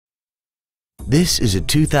This is a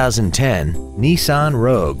 2010 Nissan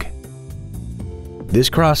Rogue. This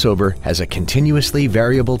crossover has a continuously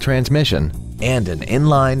variable transmission and an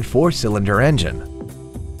inline 4-cylinder engine.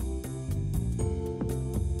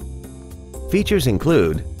 Features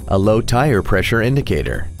include a low tire pressure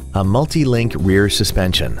indicator, a multi-link rear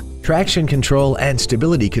suspension, traction control and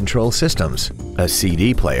stability control systems, a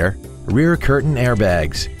CD player, rear curtain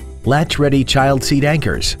airbags, latch-ready child seat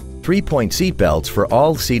anchors, 3-point seat belts for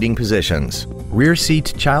all seating positions, rear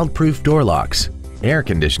seat child-proof door locks, air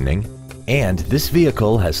conditioning, and this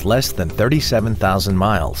vehicle has less than 37,000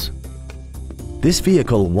 miles. This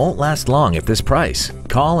vehicle won't last long at this price.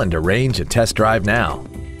 Call and arrange a test drive now.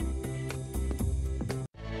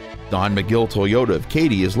 Don McGill Toyota of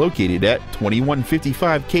Katy is located at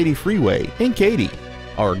 2155 Katy Freeway in Katy.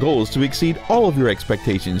 Our goal is to exceed all of your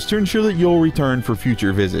expectations to ensure that you'll return for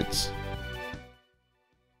future visits.